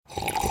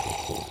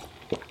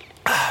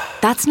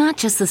That's not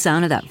just the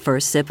sound of that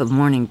first sip of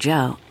Morning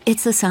Joe.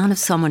 It's the sound of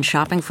someone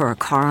shopping for a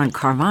car on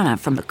Carvana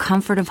from the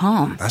comfort of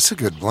home. That's a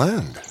good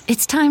blend.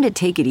 It's time to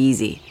take it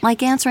easy,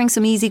 like answering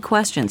some easy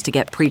questions to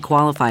get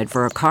pre-qualified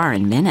for a car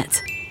in minutes.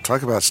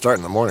 Talk about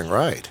starting the morning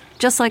right.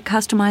 Just like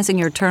customizing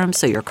your terms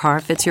so your car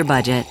fits your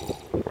budget.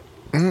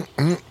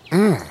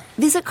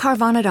 Visit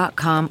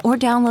Carvana.com or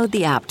download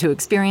the app to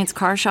experience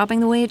car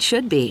shopping the way it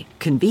should be.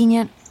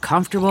 Convenient,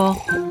 comfortable.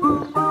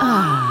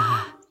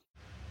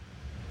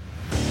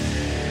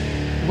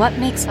 What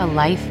makes a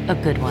life a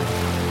good one?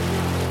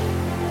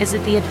 Is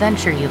it the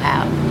adventure you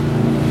have?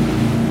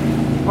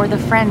 Or the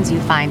friends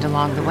you find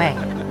along the way?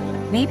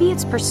 Maybe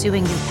it's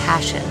pursuing your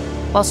passion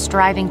while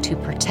striving to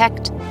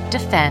protect,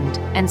 defend,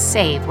 and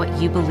save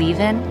what you believe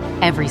in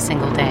every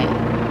single day.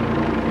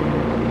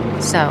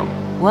 So,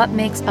 what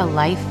makes a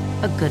life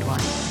a good one?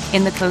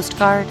 In the Coast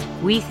Guard,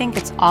 we think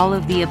it's all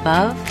of the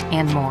above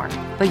and more,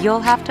 but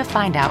you'll have to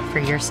find out for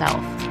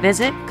yourself.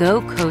 Visit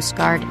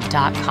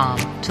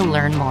gocoastguard.com to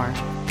learn more.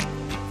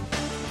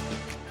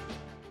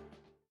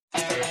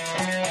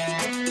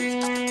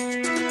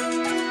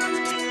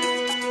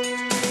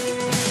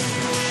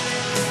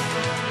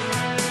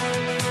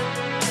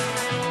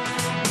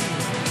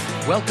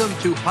 Welcome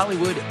to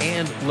Hollywood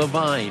and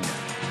Levine.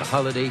 The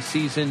holiday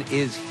season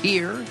is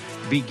here,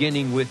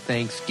 beginning with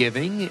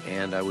Thanksgiving,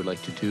 and I would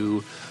like to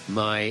do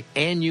my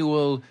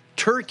annual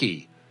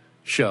turkey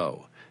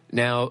show.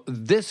 Now,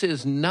 this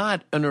is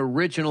not an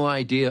original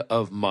idea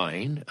of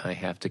mine. I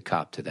have to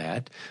cop to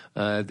that.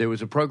 There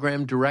was a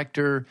program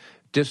director,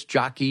 disc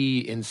jockey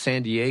in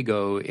San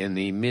Diego in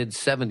the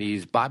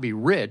mid-'70s, Bobby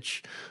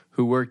Rich,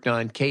 who worked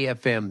on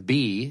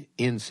KFMB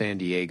in San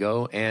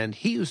Diego, and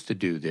he used to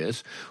do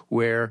this,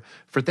 where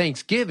for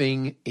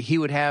Thanksgiving, he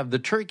would have the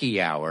turkey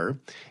hour,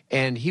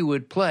 and he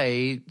would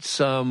play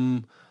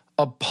some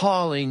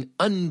appalling,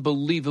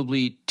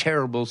 unbelievably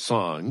terrible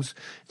songs.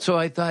 So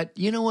I thought,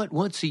 you know what,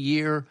 once a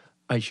year,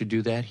 I should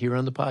do that here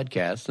on the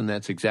podcast, and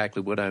that's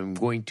exactly what I'm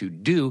going to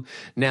do.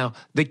 Now,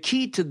 the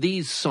key to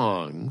these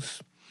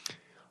songs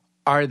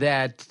are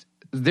that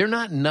they're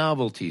not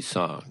novelty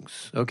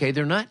songs, okay?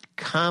 They're not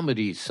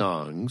comedy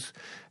songs.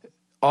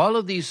 All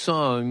of these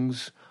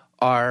songs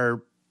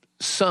are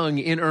sung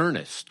in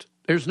earnest.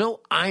 There's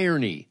no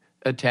irony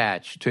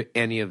attached to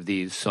any of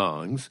these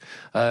songs.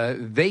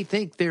 They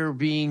think they're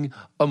being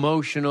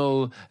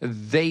emotional.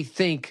 They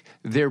think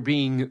they're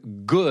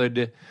being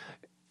good.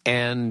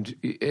 And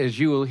as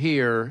you will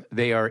hear,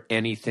 they are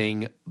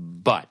anything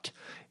but.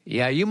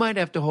 Yeah, you might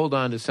have to hold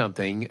on to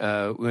something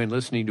when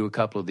listening to a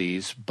couple of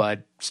these,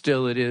 but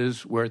still it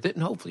is worth it,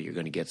 and hopefully you're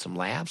going to get some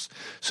laughs.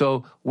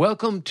 So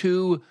welcome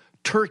to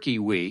Turkey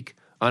Week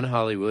on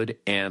Hollywood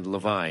and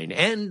Levine.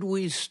 And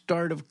we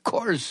start, of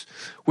course,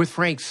 with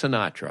Frank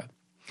Sinatra.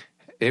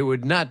 It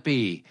would not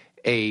be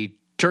a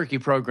turkey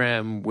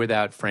program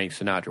without Frank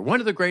Sinatra.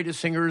 One of the greatest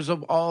singers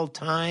of all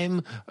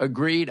time,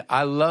 agreed.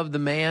 I love the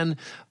man.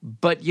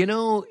 But, you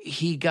know,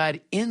 he got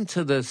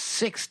into the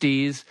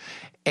 60s,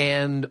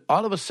 and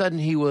all of a sudden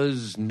he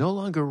was no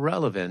longer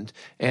relevant,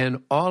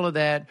 and all of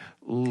that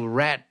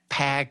Rat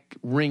Pack,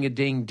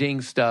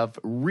 ring-a-ding-ding stuff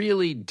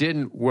really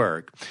didn't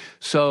work.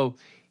 So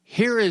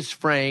here is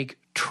Frank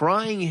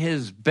trying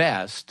his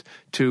best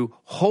to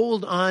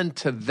hold on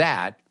to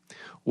that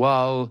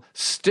while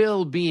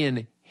still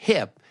being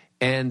hip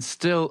and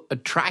still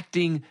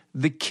attracting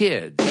the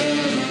kids.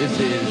 This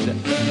is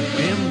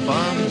Bim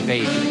Bom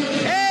Baby.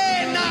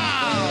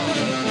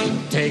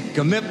 Take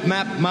a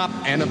mop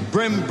and a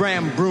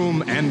brim-bram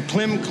broom and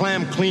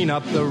clim-clam clean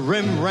up the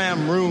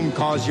rim-ram room,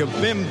 'cause your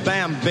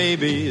bim-bam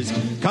baby's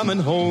coming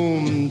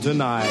home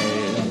tonight.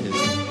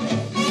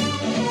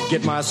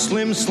 Get my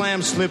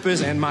slim-slam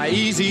slippers and my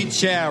easy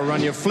chair,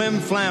 run your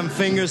flim-flam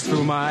fingers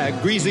through my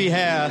greasy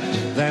hair,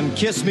 then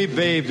kiss me,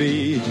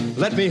 baby,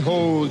 let me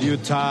hold you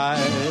tight.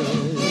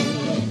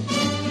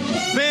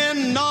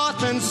 Been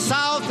north and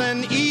south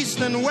and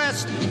east and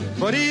west,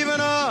 but even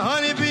a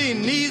honeybee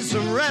needs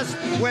some rest.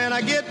 When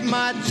I get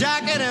my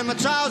jacket and my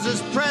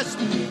trousers pressed,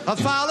 I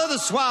follow the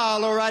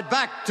swallow right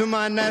back to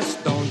my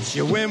nest. Don't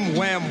you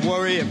whim-wham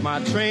worry if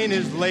my train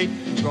is late.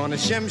 Gonna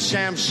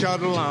shim-sham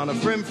shuttle on a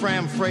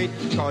frim-fram freight,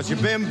 'cause your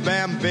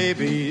bim-bam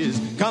baby's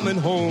coming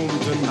home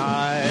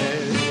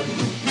tonight.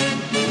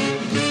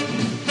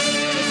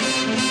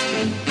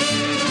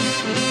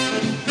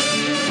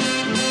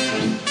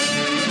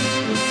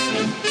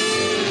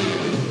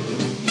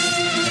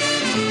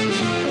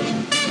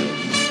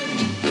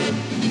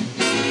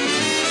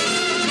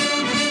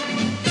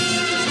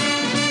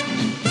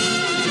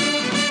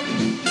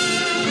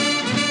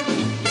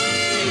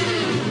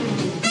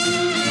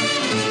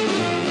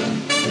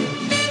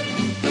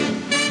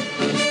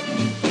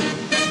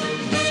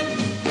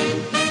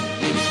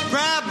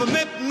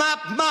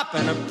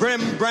 And a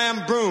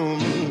brim-bram broom,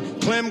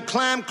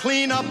 clim-clam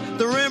clean up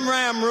the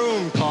rim-ram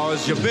room,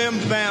 'cause your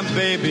bim-bam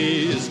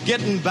baby's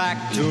getting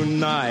back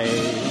tonight.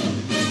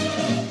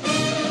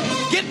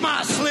 Get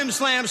my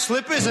slim-slam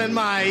slippers and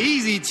my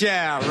easy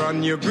chair,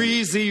 run your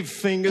greasy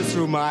fingers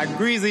through my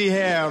greasy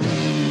hair.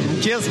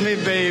 Kiss me,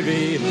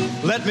 baby,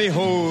 let me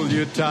hold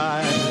you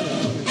tight.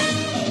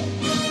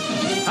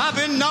 I've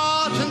been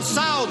north and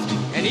south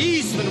and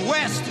east and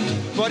west,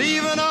 but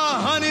even a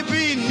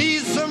honeybee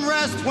needs some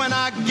rest. When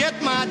I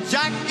get my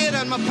jacket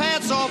and my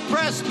pants all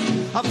pressed,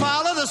 I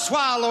follow the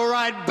swallow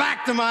right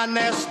back to my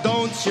nest.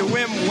 Don't you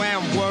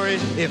whim-wham worry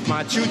if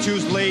my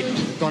choo-choo's late.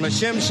 Gonna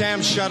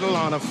shim-sham shuttle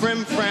on a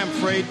frim-fram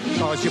freight,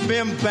 'cause your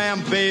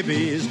bim-bam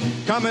baby's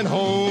coming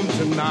home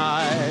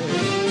tonight.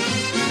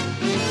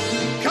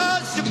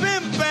 'Cause your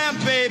bim-bam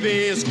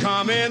baby's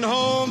coming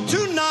home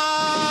tonight.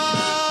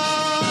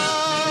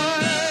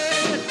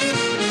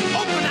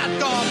 Open that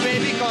door,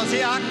 baby, 'cause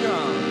here I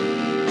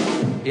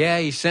come. Yeah,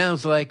 he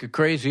sounds like a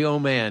crazy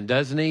old man,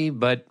 doesn't he?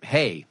 But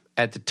hey,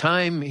 at the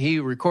time he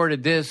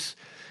recorded this,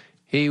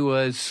 he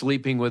was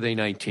sleeping with a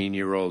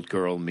 19-year-old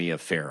girl, Mia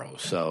Farrow.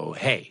 So,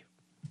 hey,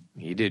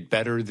 he did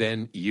better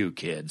than you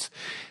kids.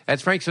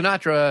 That's Frank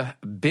Sinatra,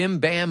 Bim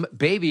Bam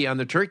Baby on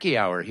the Turkey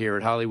Hour here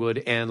at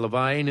Hollywood and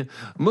Levine.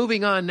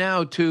 Moving on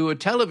now to a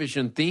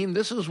television theme.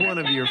 This is one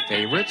of your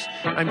favorites.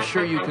 I'm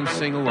sure you can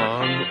sing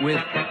along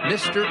with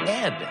Mr.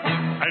 Ed.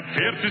 Ein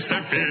Pferd ist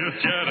ein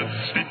Pferd, ja,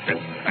 das steht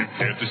fest. Ein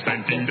Pferd ist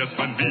ein Ding, das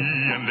man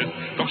wiehern lässt.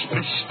 Doch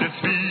spricht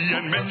es wie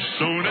ein Mensch,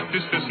 so nett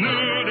ist es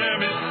nur der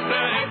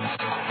Mr. Ed.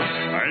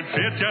 Ein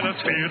Pferd, ja,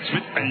 das Pferd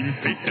mit 1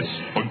 PS.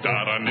 Und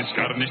daran ist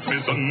gar nichts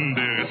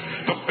Besonderes.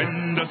 Doch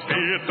wenn das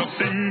Pferd doch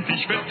singt,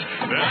 ich wett,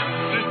 das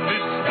ist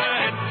Mr.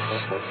 Ed.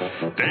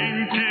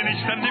 Denke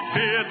nicht an die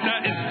Pferd, da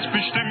ist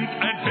bestimmt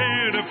ein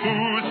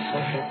Pferdefuß.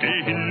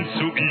 Geh hin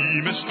zu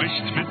ihm, es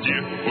spricht mit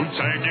dir und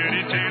zeig dir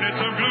die Zähne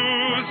zum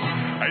Gruß.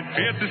 Ein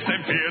Pferd ist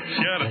ein Pferd,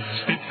 ja, das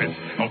steht fest,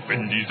 auch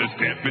wenn dieses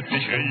Pferd mit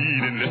sich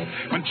reden lässt.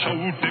 Man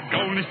schaut dem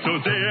Gaul nicht so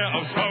sehr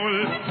aufs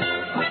Maul,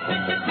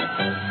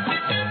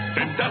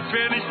 denn das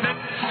wäre nicht nett,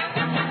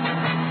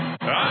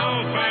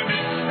 auch bei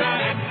Mr.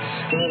 Ed.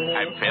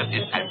 Ein Pferd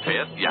ist ein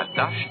Pferd, ja,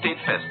 das steht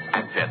fest.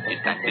 Ein Pferd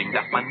ist ein Ding,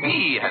 das man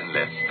wiehen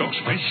lässt. Doch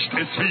spricht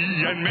es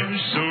wie ein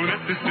Mensch, so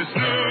nett ist es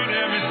nur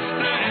der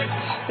Mr. Ed.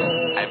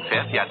 Ein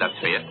Pferd, ja, das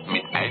Pferd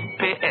mit 1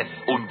 PS.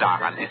 Und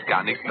daran ist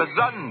gar nichts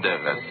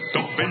Besonderes.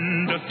 Doch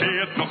wenn das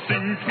Pferd noch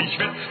singt, ich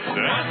wett,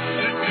 das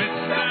ist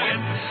Mr.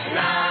 Ed.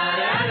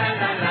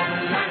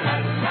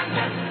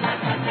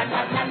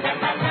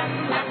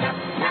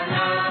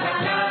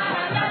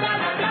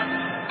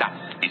 Das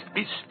ist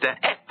Mr.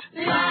 Ed.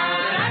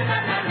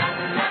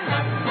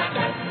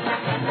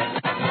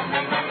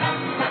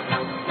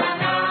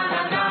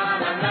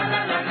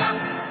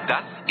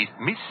 Das ist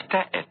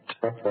Mr. Ed.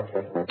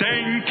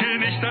 Denke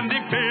nicht an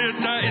die Pferd,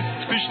 da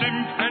ist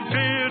bestimmt ein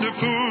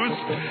Pferdefuß.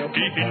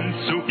 Geh hin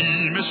zu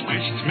ihm, es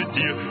spricht mit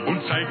dir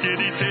und zeigt dir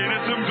die Zähne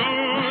zum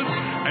Gruß.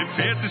 Ein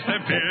Pferd ist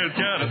ein Pferd,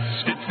 ja,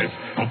 das steht fest,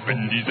 auch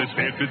wenn dieses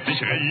Pferd mit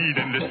sich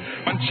reden lässt.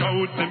 Man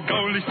schaut dem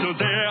Gaul nicht so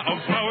sehr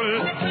aufs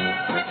Maul,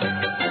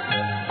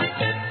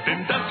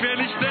 denn das wäre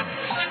nicht nett,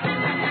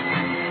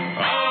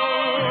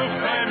 auch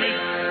bei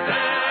Mr.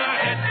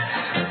 Ed.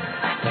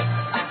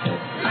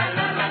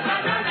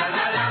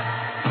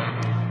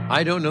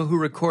 I don't know who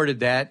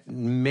recorded that,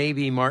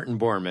 maybe Martin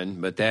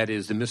Bormann, but that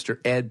is the Mr.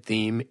 Ed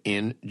theme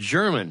in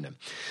German.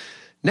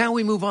 Now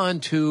we move on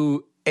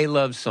to a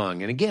love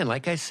song. And again,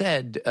 like I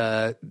said,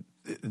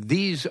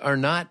 these are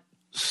not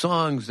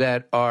songs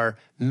that are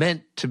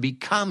meant to be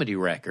comedy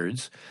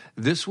records.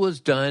 This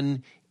was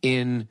done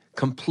in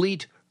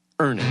complete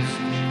earnest.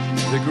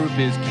 The group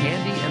is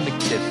Candy and the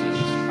Kisses.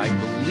 I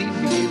believe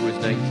the year was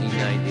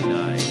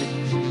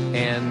 1999.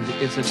 And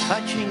it's a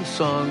touching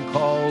song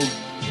called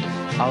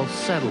I'll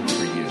Settle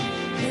for You.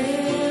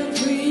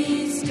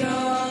 Every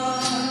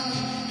star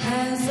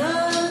has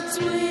a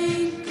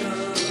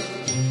twinkle.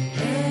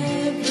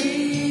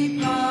 Every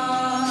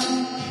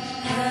pond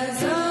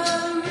has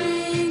a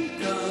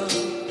wrinkle.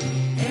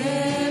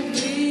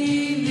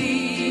 Every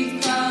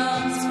leaf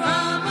comes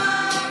from a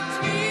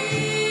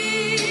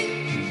tree.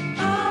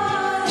 I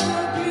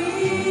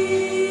agree.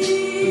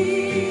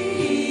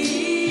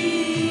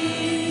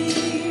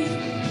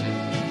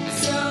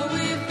 So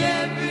if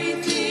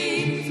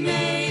everything's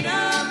made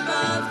up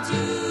of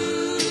two.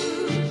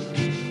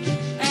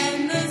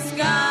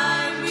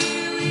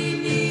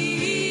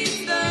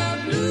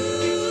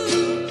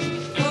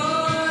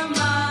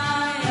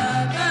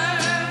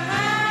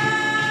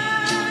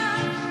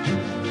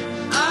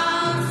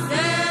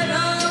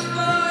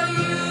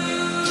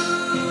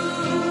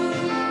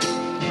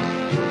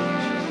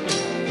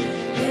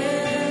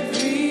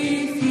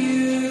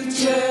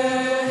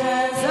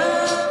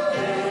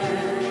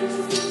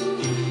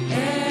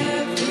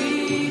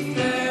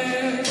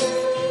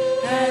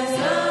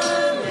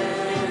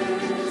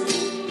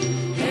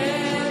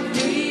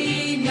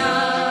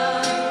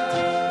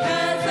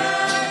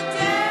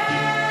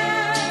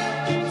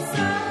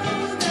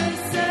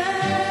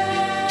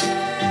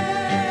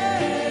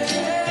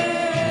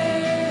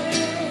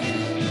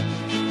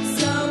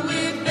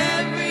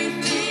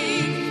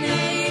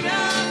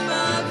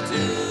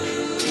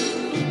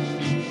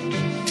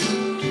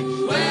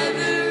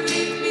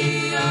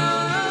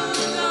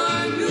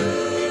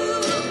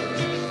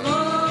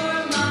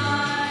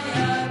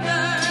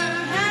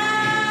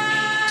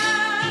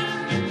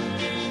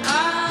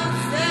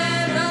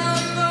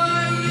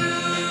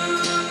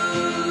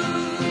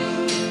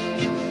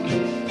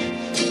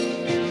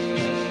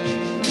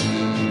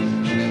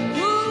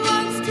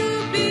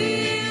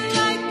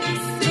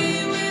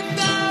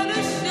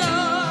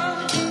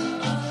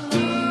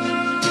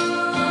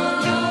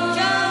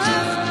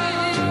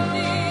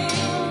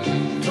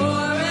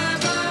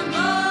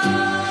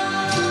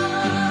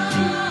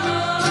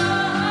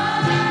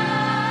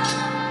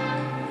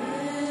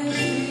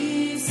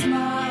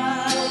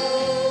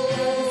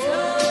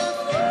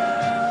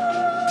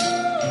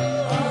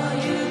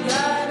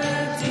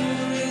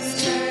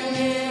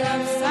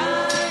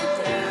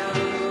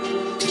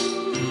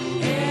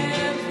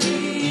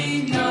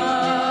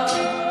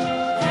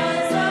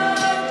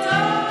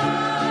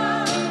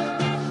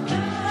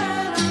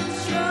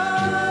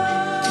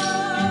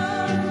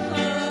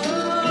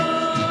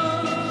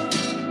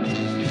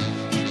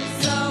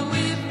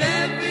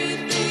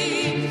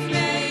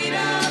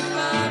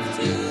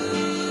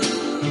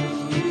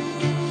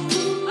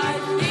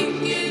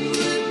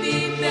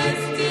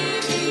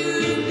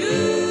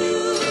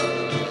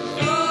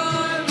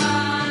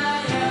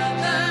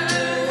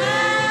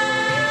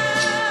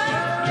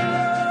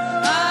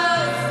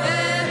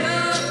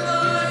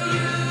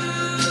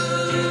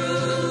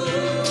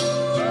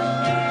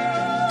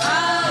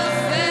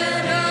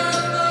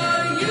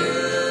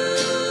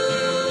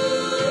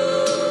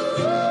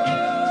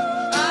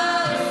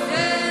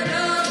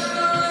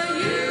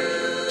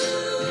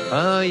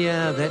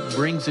 that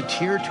brings a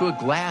tear to a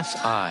glass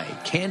eye.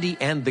 Candy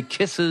and the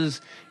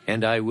Kisses,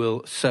 and I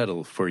Will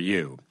Settle for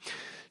You.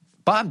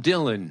 Bob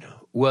Dylan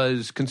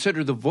was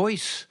considered the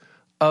voice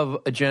of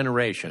a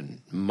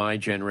generation, my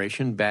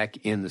generation, back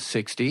in the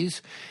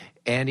 60s.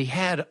 And he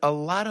had a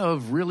lot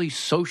of really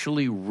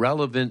socially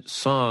relevant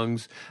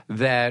songs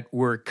that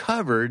were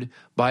covered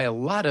by a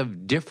lot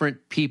of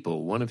different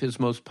people. One of his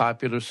most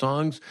popular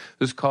songs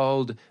was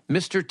called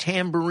Mr.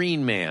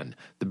 Tambourine Man.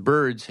 The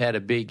Byrds had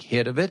a big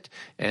hit of it,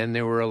 and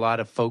there were a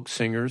lot of folk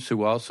singers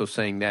who also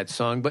sang that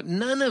song, but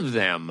none of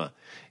them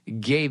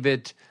gave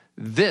it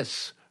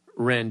this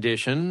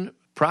rendition.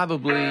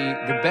 Probably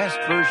the best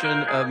version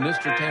of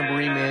Mr.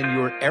 Tambourine Man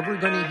you're ever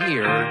going to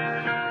hear.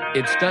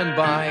 It's done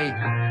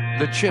by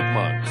the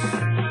Chipmunks.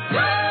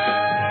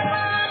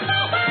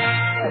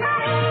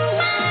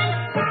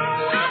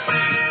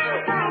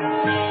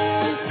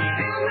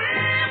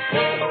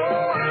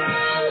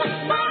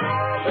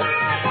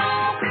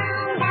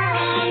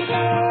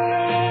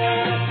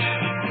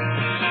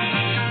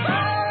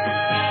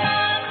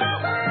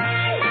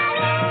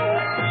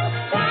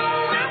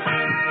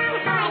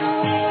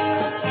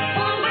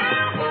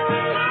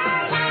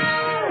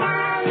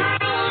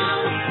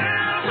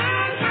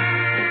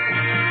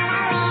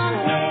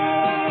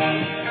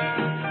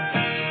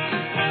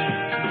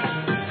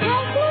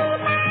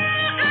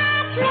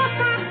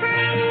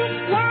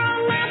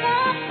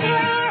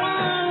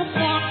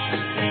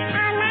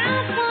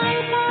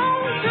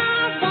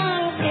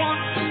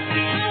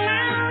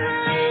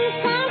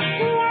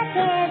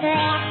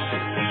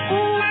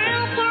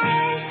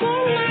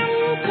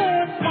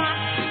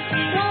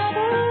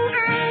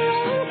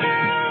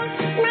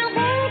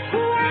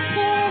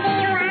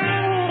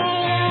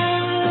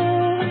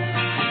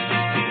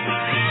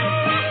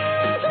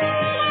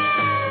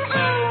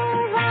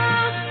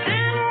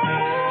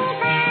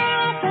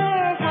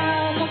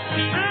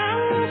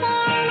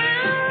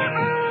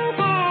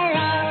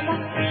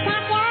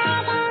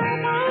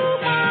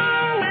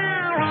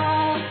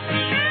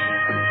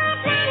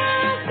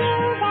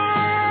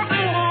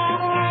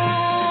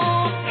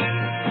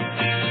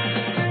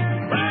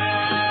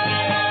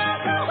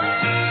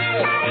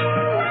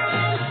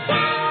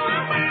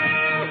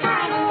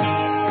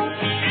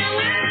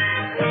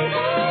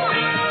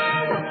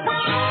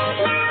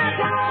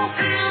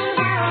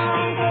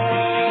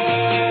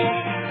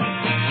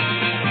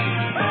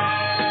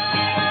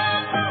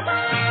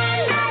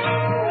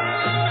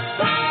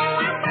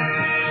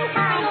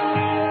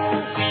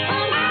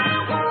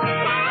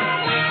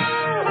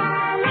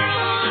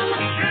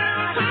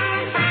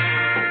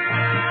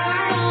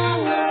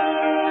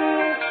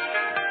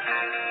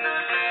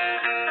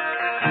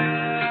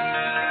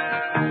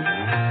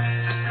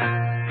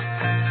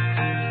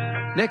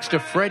 Next to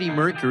Freddie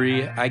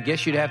Mercury, I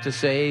guess you'd have to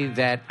say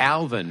that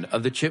Alvin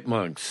of the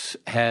Chipmunks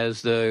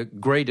has the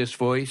greatest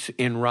voice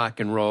in rock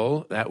and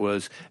roll. That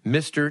was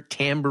Mr.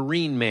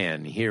 Tambourine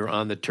Man here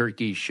on the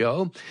Turkey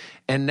Show.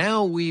 And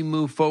now we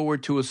move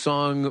forward to a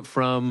song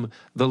from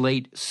the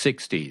late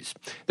 60s.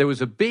 There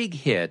was a big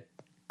hit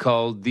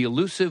called The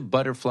Elusive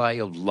Butterfly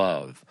of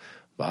Love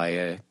by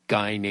a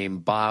guy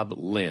named Bob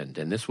Lind,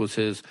 and this was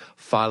his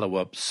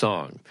follow-up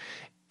song.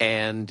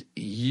 And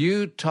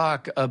you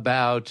talk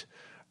about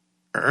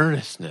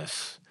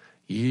earnestness.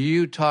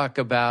 You talk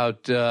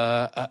about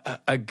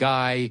a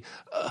guy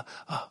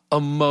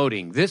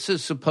emoting. This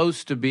is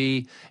supposed to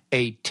be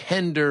a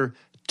tender,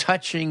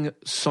 touching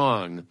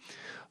song,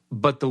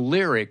 but the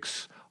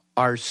lyrics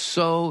are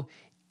so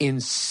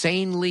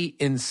insanely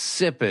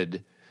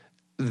insipid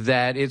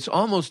that it's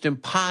almost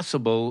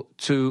impossible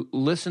to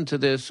listen to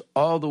this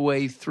all the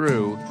way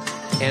through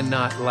and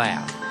not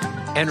laugh.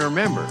 And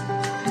remember,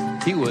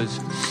 he was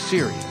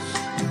serious.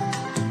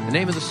 The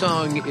name of the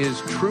song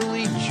is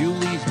Truly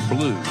Julie's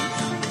Blues.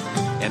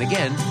 And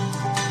again,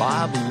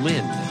 Bob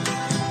Lind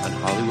on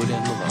Hollywood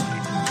and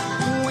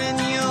Levine. When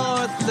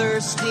you're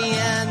thirsty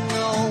and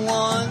no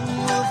one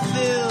will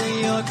fill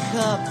your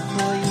cup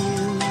for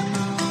you,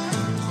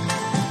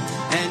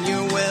 and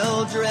your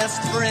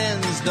well-dressed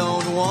friends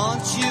don't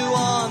want you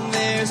on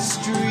their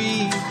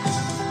street,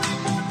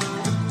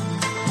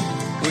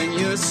 when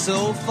you're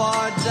so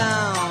far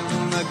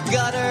down the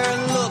gutter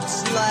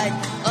looks like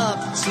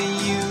up to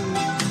you,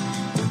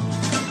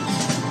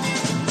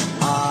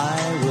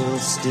 I will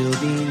still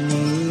be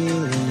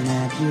kneeling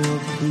at your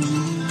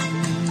feet.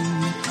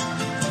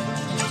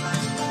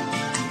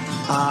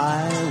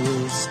 I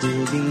will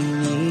still be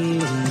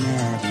kneeling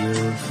at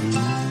your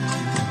feet.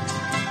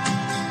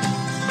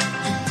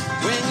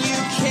 When you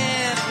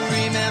can't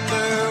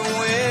remember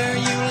where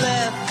you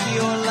left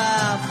your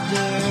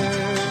laughter,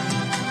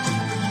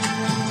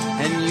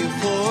 and you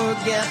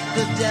forget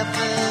the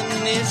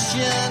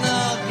definition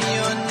of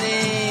your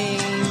name,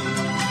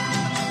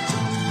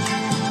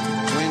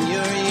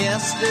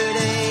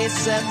 yesterday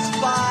sets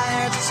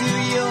fire to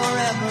your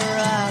ever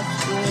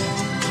after,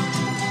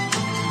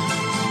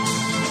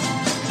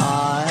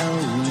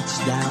 I'll reach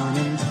down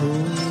and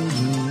pull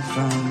you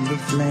from the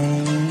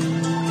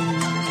flame.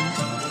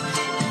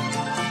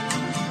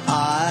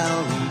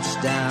 I'll reach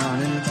down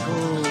and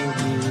pull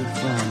you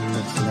from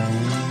the flame.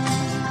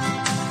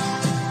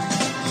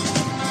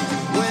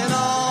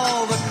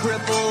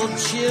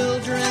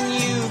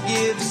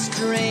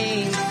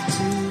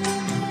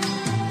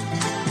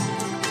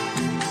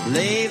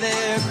 lay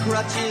their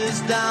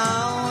crutches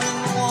down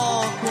and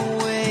walk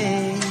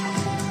away.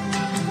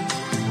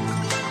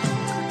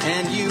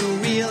 And you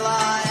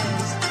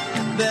realize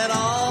that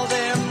all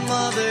their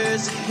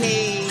mothers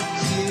hate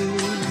you.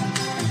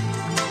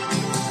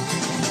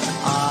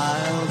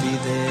 I'll be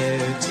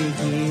there to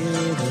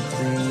hear the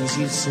things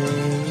you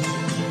say.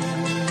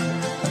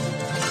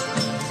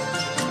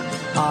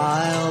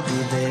 I'll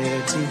be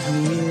there to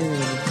hear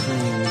the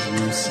things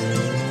you say.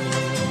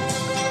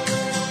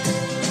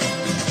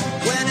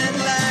 When at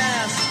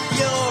last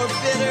your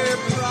bitter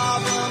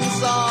problems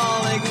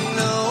all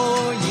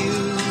ignore you,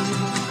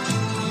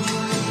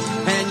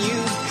 and you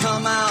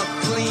come out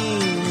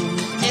clean,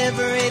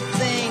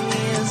 everything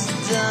is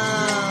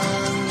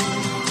done,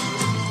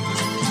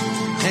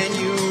 and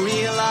you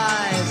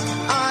realize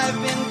I've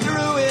been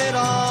through it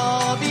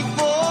all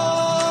before.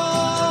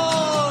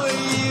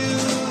 You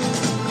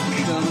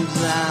come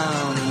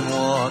down and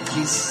walk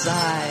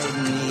beside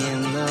me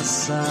in the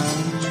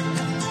sun.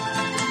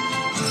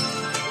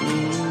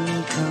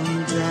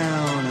 Come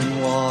down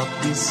and walk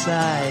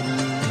beside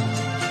me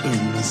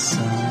in the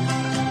sun.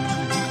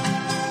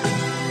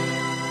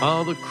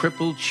 All the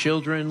crippled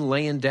children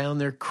laying down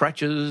their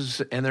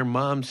crutches and their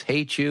moms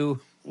hate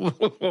you.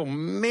 Oh,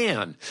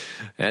 man.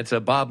 That's a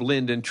Bob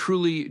Linden,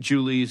 Truly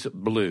Julie's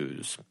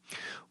Blues.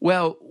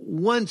 Well,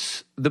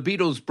 once the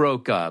Beatles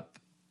broke up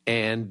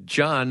and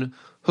John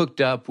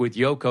hooked up with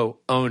Yoko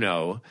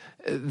Ono,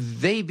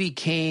 they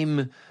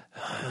became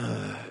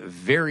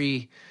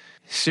very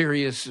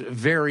serious,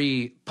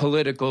 very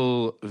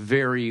political,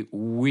 very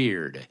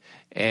weird.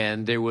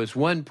 And there was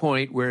one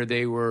point where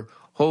they were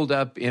holed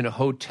up in a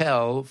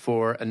hotel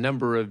for a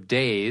number of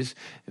days,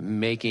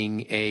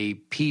 making a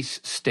peace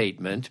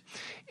statement.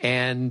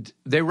 And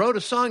they wrote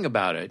a song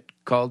about it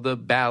called The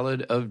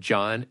Ballad of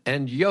John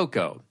and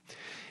Yoko.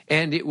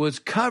 And it was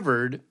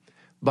covered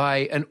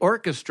by an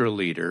orchestra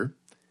leader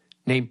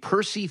named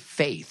Percy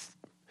Faith.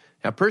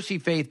 Now, Percy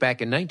Faith, back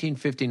in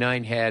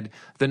 1959, had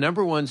the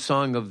 #1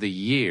 song of the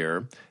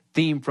year,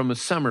 Theme from a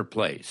Summer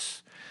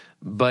Place.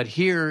 But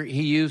here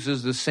he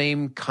uses the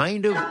same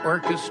kind of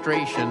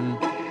orchestration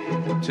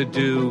to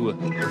do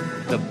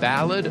The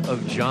Ballad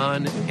of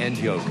John and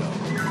Yoko.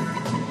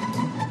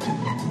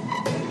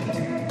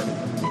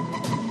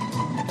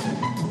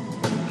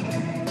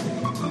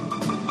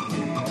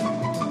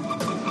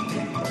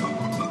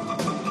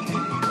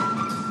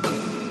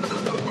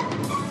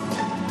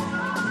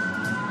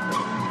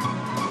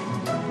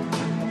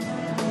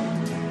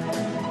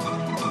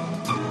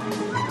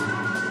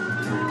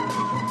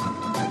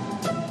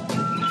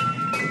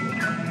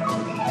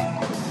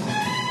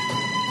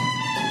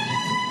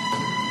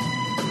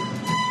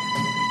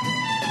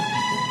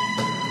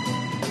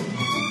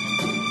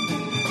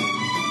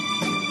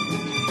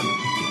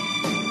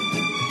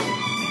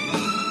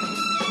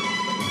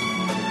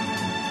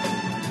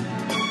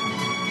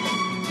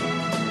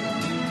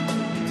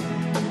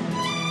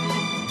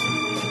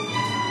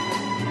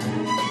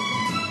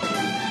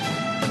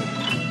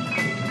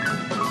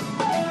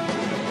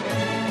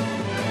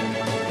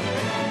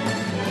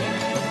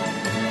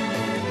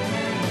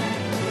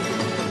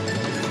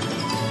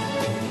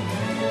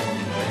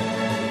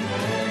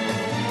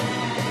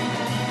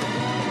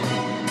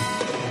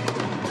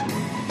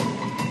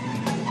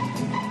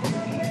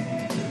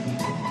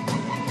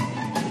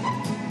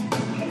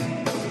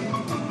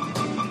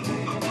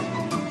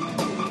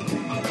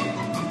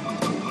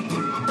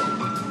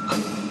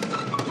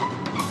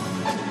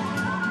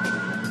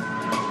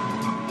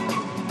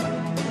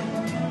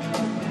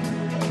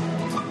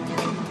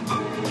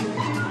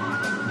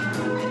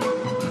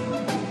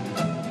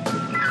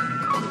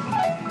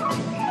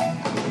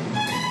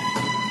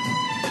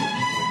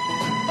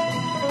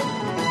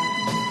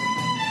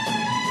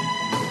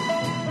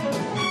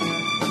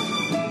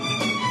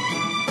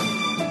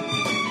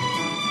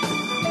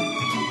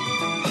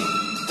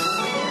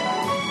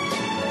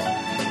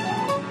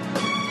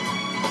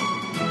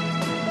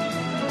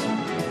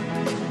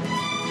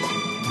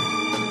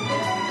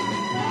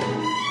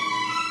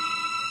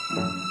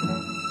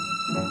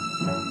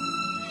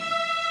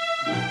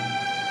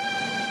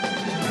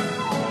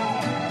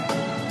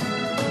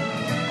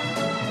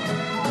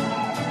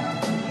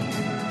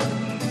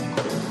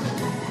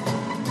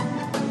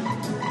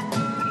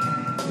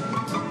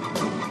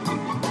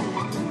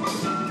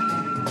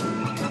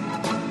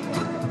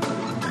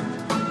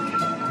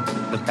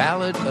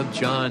 Ballad of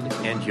John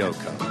and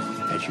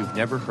Yoko, as you've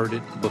never heard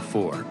it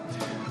before.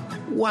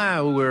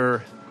 While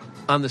we're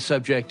on the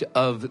subject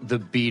of the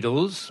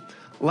Beatles,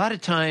 a lot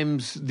of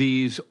times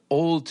these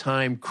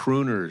old-time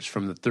crooners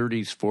from the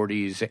 30s,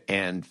 40s,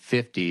 and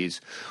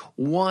 50s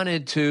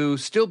wanted to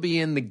still be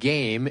in the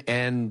game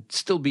and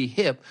still be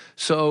hip,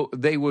 so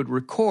they would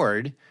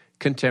record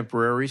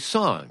contemporary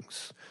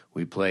songs.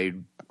 We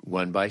played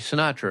one by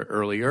Sinatra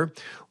earlier.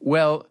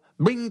 Well,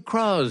 Bing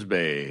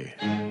Crosby,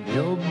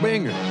 Bill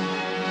Binger,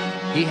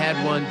 he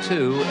had one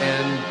too,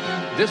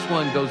 and this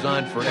one goes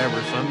on forever,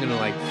 so I'm going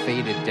to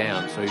fade it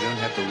down so you don't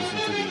have to listen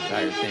to the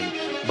entire thing.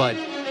 But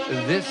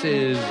this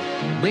is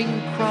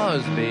Bing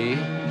Crosby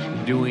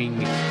doing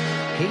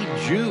Hey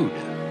Jude.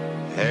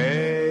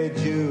 Hey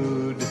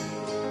Jude,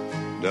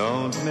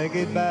 don't make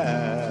it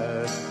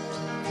bad.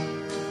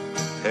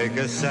 Take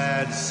a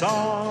sad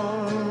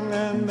song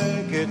and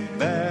make it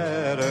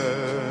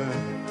better.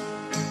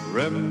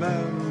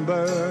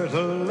 Remember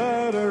to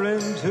let her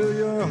into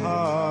your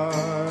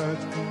heart.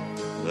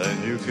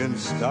 Then you can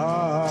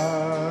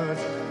start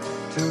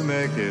to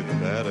make it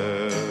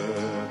better.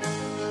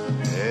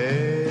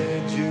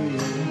 Hey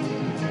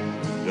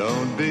Jude,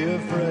 don't be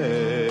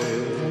afraid.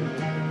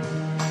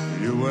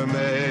 You were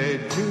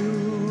made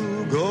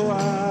to go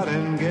out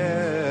and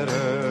get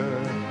her.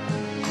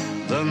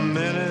 The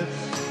minute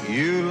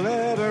you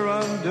let her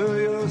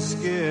under your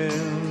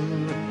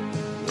skin,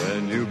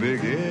 then you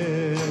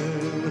begin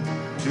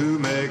to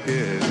make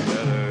it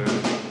better.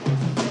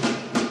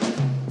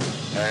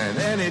 And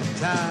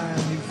anytime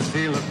you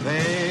feel a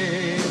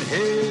pain,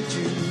 hey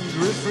Jude,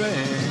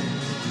 refrain.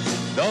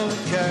 Don't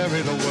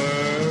carry the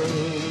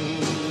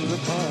world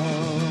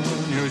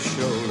upon your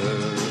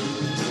shoulders.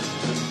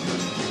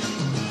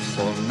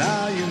 For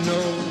now you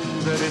know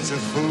that it's a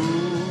fool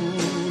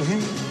who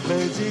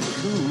plays it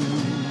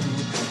cool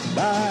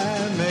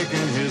by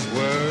making his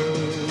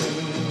world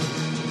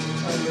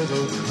a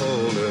little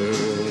colder.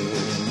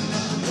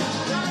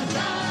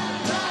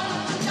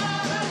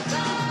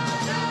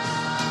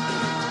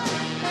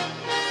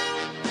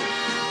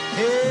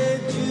 Hey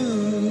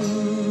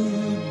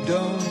Jude,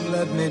 don't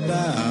let me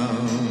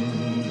down.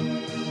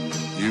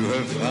 You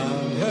have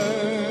found her,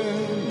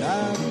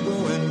 now go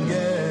and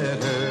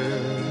get her.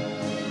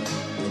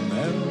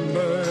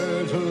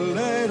 Remember to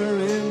let her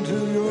into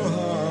your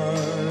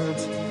heart.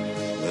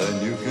 Then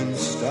you can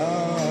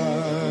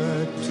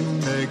start to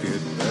make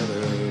it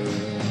better.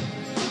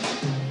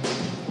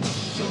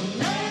 So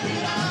let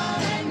it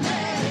out and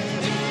let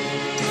it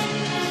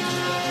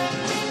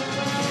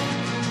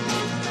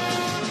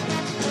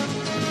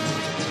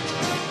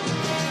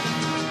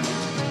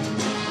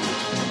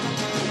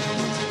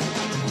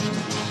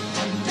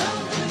And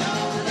don't you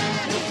know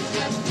that it's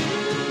just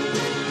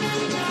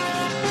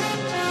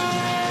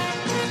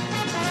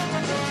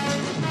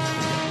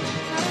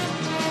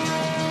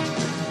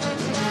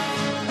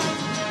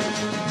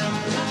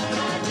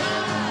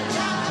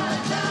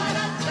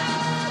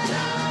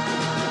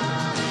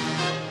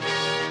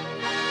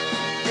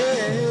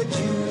Hey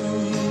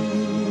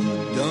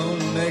Jude,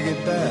 don't make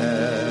it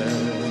bad.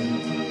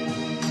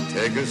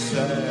 Take a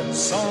sad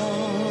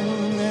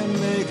song and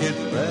make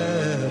it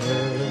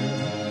better.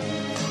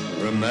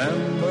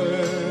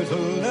 Remember to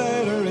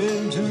let her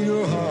into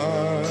your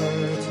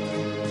heart.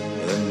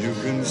 Then you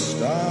can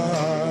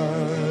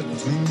start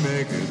to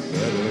make it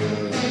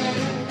better.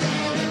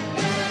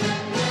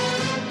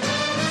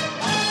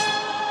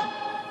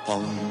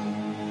 Pom,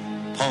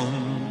 pom,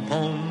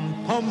 pom,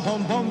 pom,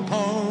 pom, pom,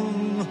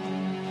 pom.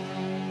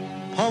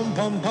 Pom,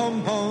 pom,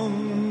 pom,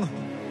 pom.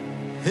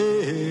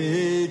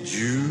 Hey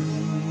Jude.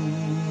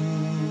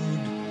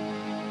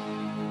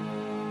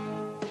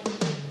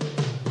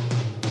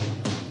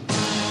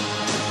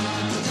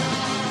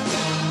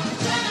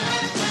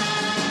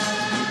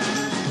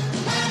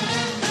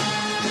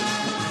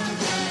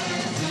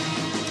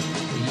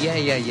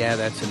 Yeah,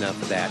 that's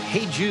enough of that.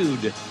 Hey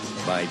Jude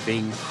by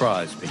Bing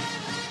Crosby.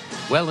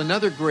 Well,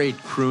 another great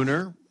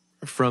crooner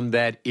from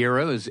that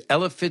era is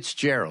Ella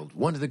Fitzgerald,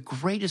 one of the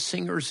greatest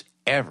singers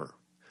ever.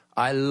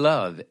 I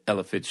love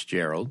Ella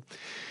Fitzgerald.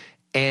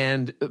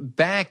 And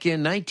back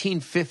in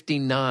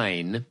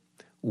 1959,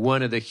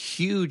 one of the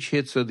huge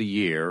hits of the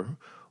year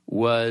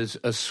was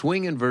a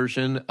swinging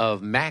version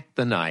of Mac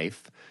the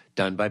Knife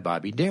done by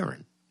Bobby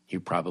Darin. You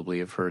probably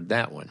have heard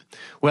that one.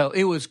 Well,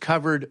 it was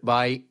covered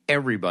by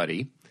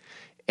everybody,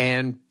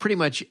 and pretty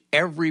much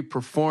every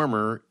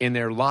performer in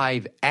their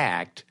live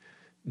act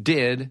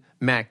did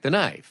Mac the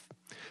Knife.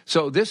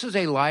 So this is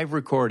a live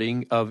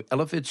recording of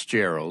Ella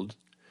Fitzgerald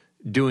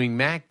doing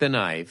Mac the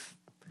Knife,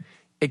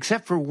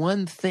 except for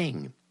one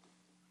thing.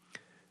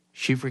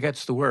 She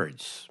forgets the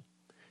words.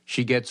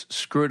 She gets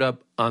screwed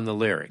up on the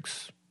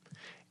lyrics.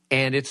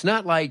 And it's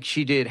not like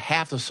she did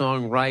half the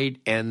song right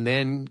and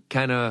then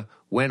kind of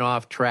went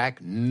off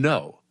track.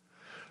 No.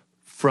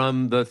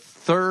 From the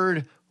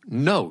third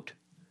note,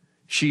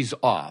 she's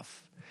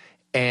off.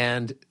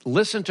 And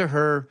listen to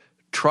her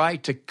try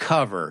to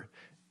cover.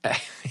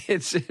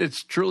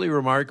 It's truly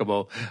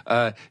remarkable.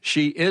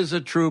 She is a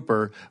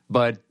trooper,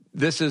 but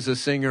this is a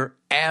singer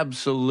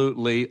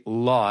absolutely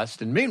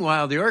lost. And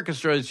meanwhile, the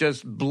orchestra is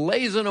just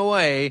blazing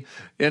away.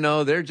 You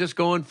know, they're just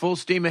going full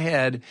steam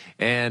ahead.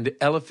 And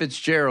Ella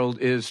Fitzgerald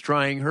is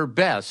trying her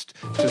best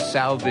to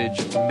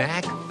salvage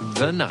Mac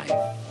the Knife.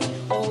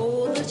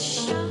 Oh, the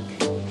shark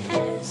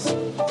has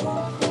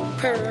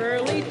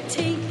pearly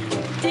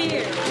teeth,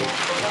 dear,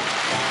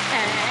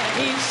 and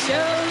he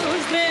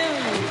shows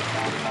them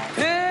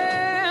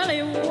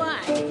pearly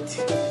white.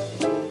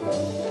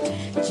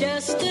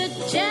 Just a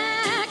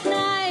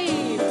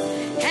jackknife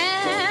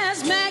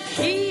has Mac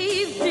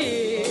Heath,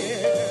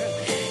 dear,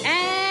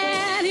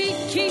 and he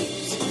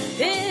keeps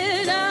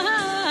it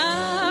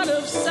out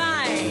of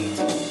sight.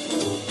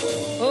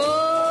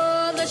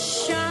 Oh, the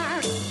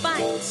shark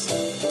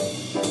bites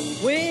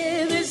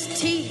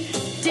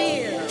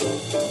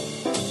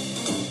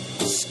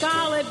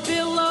scarlet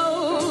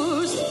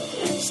billows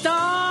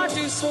start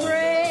to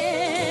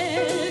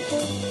spread.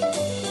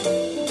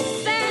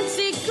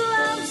 Fancy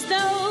gloves,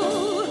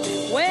 though,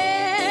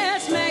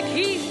 where's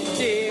McHeath,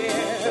 dear?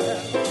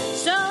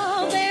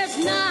 So there's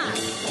not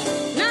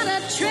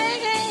a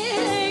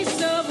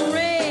trace of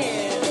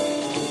red.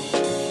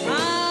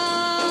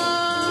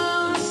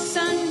 Ah,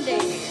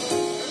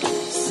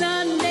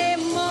 Sunday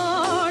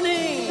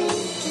morning,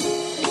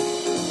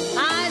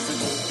 eyes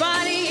of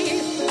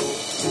body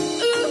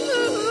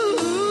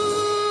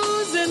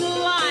oozing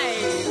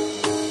life.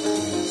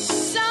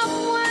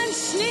 Someone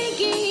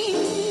sneaking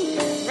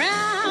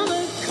round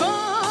the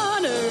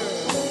corner.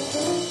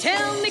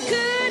 Tell me,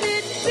 could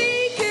it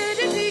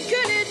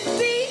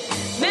be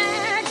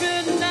Mac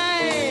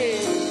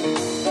tonight?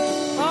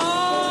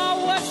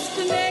 Oh, what's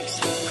the next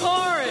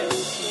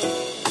chorus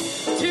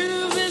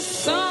to this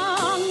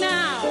song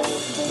now?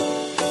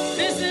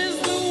 This is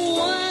the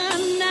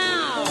one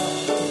now.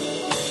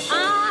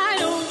 I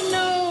don't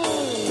know,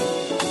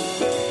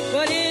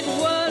 but it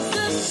was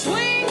a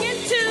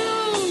swinging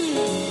tune,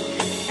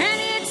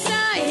 and it's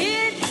a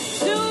hit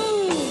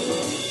soon.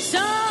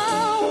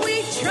 So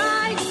we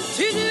tried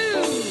to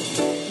do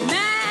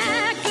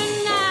Mac the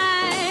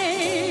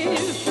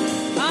Knife.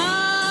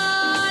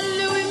 Ah,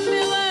 Louis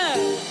Miller.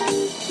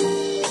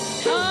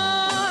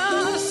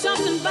 Oh,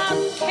 something about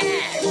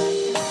cash.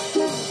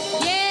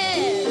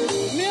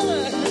 Yes,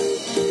 Miller.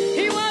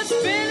 He was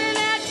spinning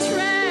that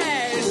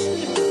trash.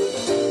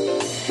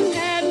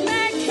 And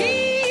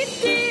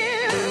McHeath,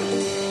 dear,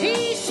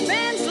 he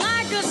spends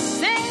like a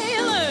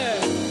sailor.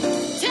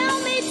 Tell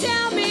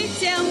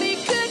me,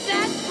 could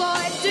that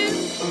boy do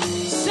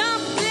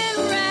something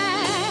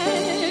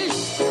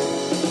rash?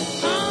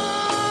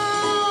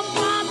 Oh,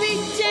 Bobby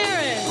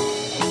Darin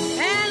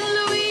and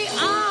Louis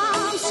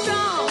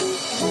Armstrong,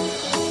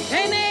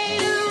 they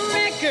made a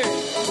record.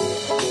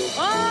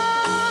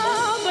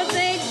 Oh, but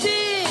they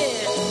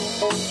did.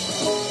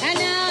 And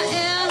now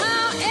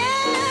Ella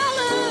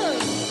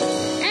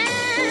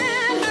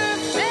and her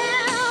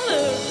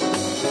fellas,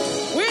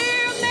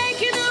 we're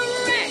making a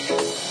wreck.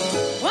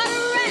 What a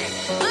wreck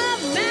of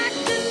Mac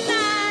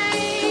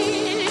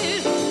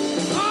tonight.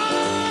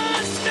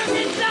 Oh,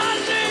 Snooky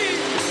Dodgy.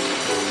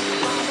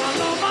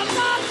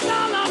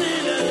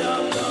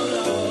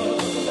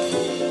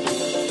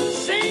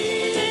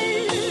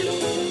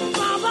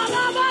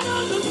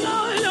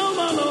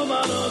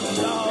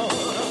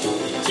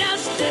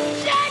 Just a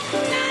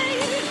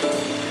jackknife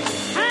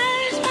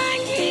has my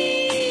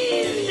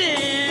keys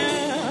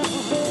there,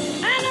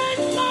 and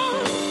it's long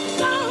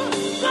to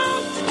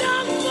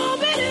dump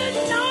forbidden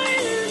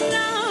noise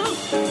now.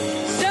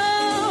 So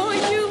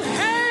you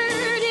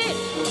heard it,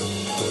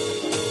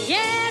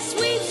 yes,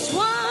 we've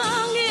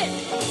swung it,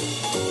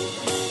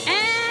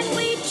 and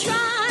we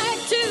tried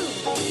to,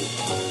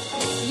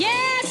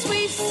 yes,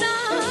 we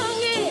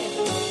sung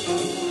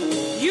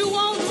it. You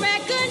won't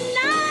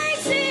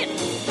recognize it.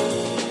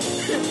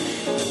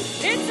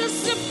 It's a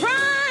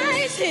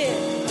surprise hit.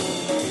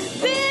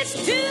 This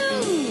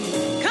tune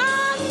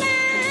called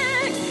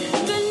Mac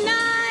the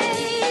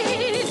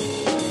Knife.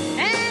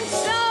 And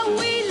so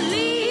we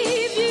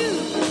leave you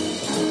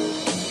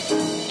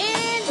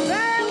in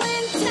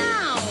Berlin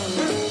town.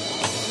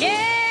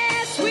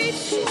 Yes, we've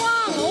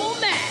swung old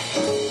Mac.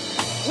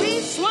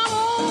 We've swung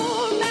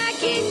old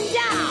Mackie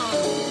down.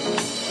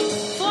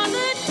 For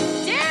the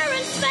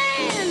Darren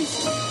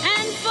fans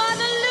and for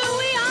the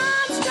Louis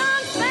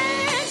Armstrong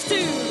fans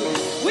too.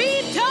 We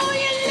told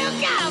you,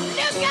 look out,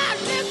 look out,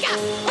 look out.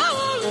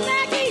 Oh,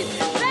 Mackie's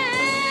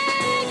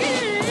back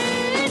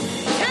in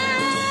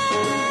town.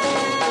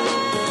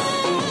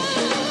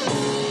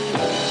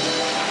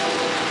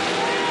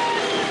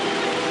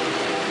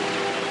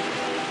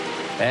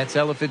 That's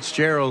Ella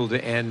Fitzgerald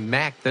and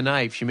Mac the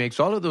Knife. She makes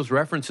all of those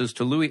references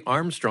to Louis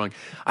Armstrong.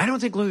 I don't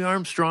think Louis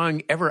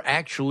Armstrong ever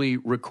actually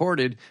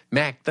recorded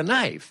Mac the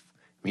Knife.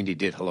 I mean, he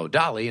did Hello,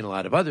 Dolly and a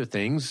lot of other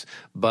things,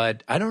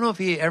 but I don't know if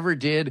he ever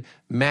did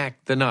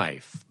Mac the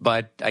Knife.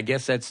 But I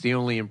guess that's the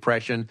only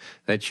impression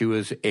that she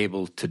was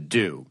able to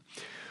do.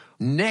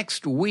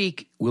 Next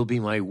week will be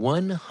my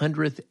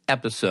 100th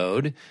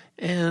episode,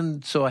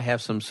 and so I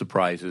have some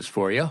surprises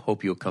for you.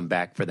 Hope you'll come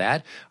back for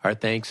that. Our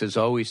thanks, as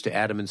always, to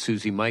Adam and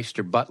Susie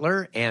Meister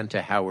Butler and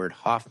to Howard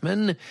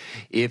Hoffman.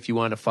 If you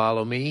want to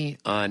follow me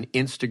on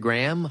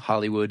Instagram,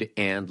 Hollywood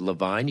and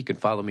Levine, you can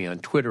follow me on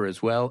Twitter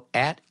as well,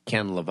 at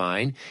Ken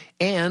Levine.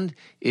 And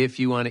if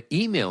you want to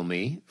email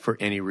me for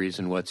any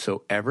reason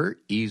whatsoever,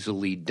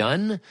 easily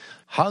done,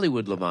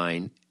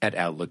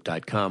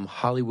 HollywoodLevine@Outlook.com,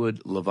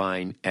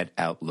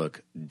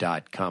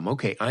 HollywoodLevine@Outlook.com.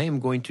 Okay, I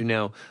am going to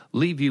now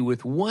leave you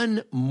with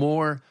one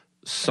more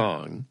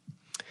song,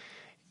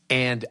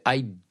 and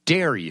I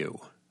dare you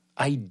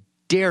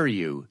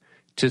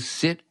to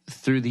sit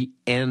through the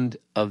end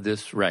of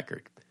this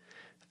record.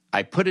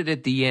 I put it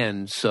at the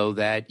end so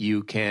that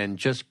you can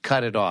just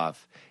cut it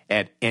off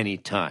at any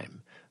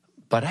time.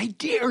 But I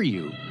dare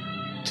you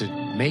to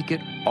make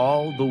it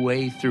all the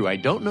way through. I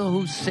don't know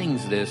who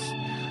sings this,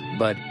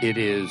 but it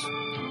is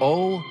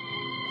 "Oh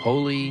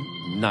Holy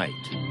Night."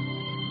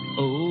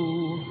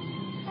 Oh,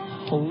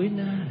 holy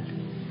night,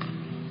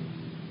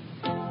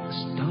 the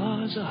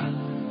stars are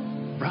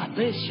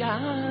brightly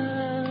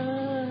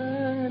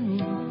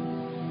shining.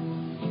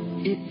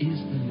 It is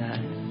the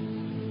night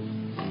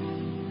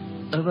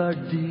of our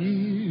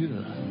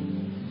dear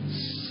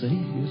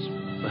Savior's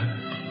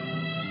birth.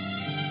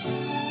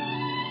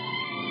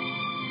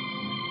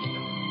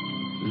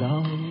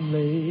 Long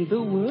lay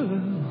the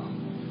world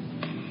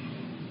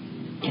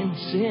in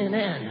sin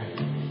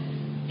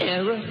and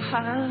error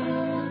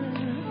hide,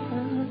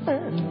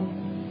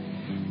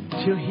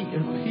 till he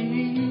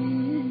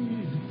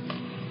appeared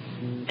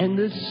and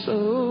the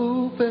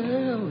soul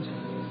felt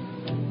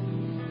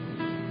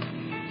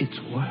its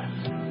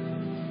worth.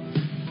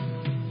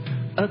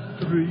 A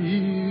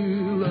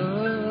thrill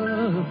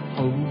of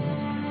hope,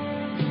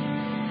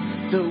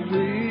 the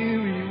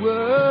weary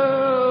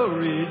world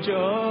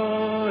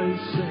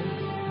rejoicing,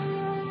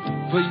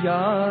 for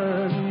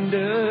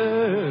yonder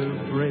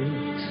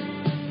breaks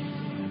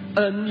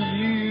a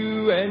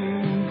new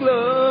and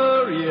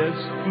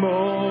glorious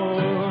morn.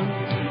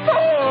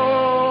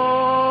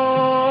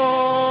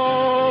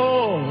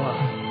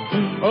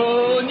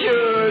 On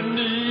your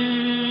knees,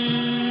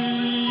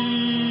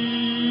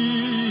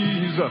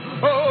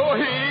 oh,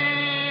 hear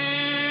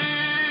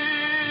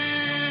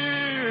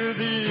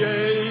the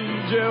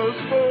angels'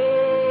 voices.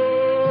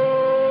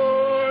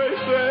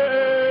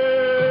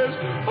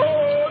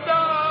 Oh,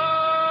 night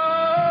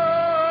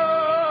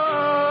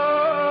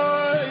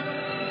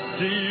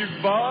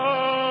divine,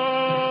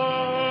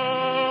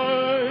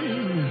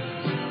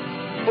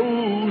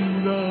 oh,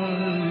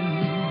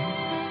 night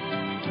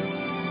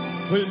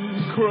when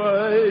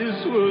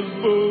Christ was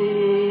born.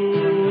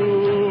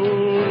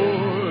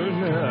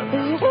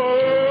 Oh,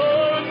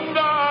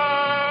 night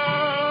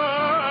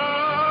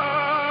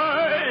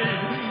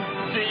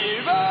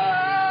divine,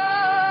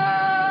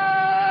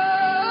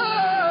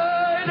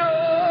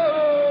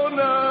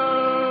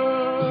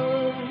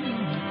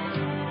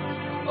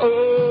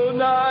 oh,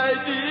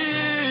 night divine.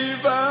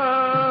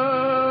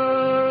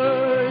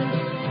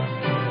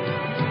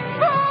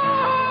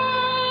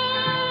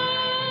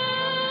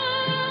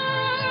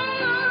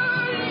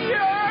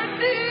 Your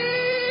knees,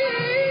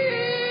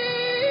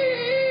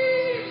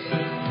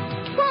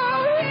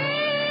 for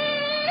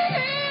hear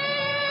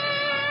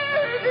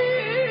the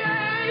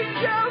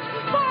angels'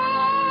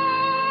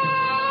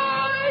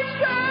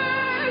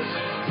 voices.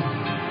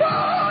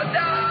 Oh,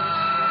 night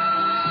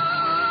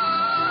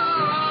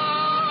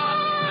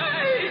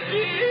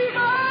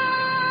divine,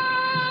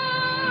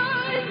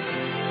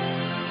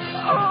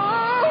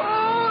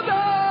 oh,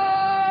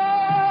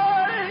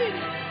 night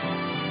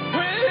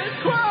when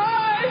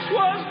Christ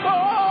was born.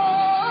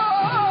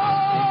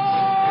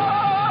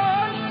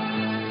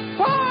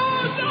 Oh,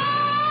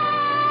 night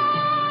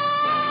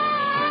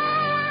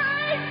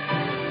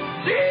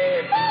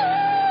divine,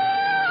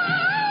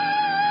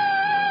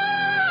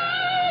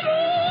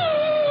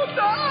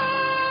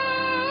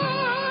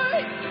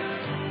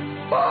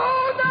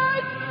 oh,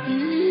 night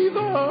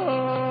divine.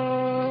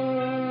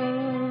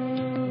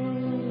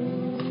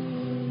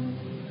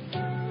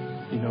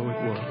 You know, it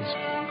was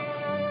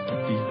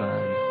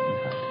divine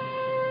night.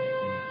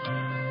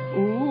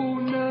 Oh,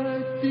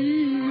 night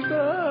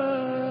divine.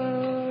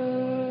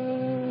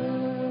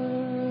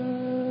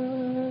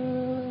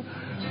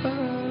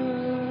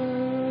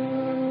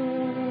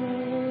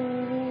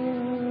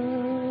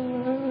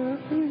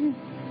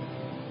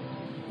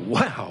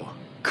 Wow.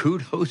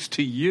 Kudos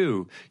to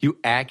you. You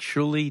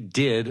actually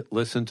did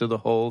listen to the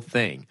whole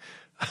thing.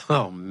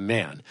 Oh,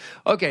 man.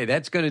 Okay,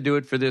 that's going to do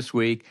it for this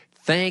week.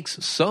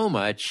 Thanks so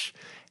much.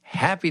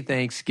 Happy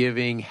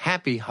Thanksgiving.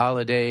 Happy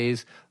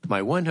holidays.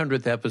 My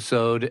 100th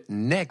episode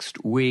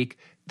next week.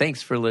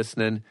 Thanks for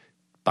listening.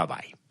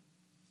 Bye-bye.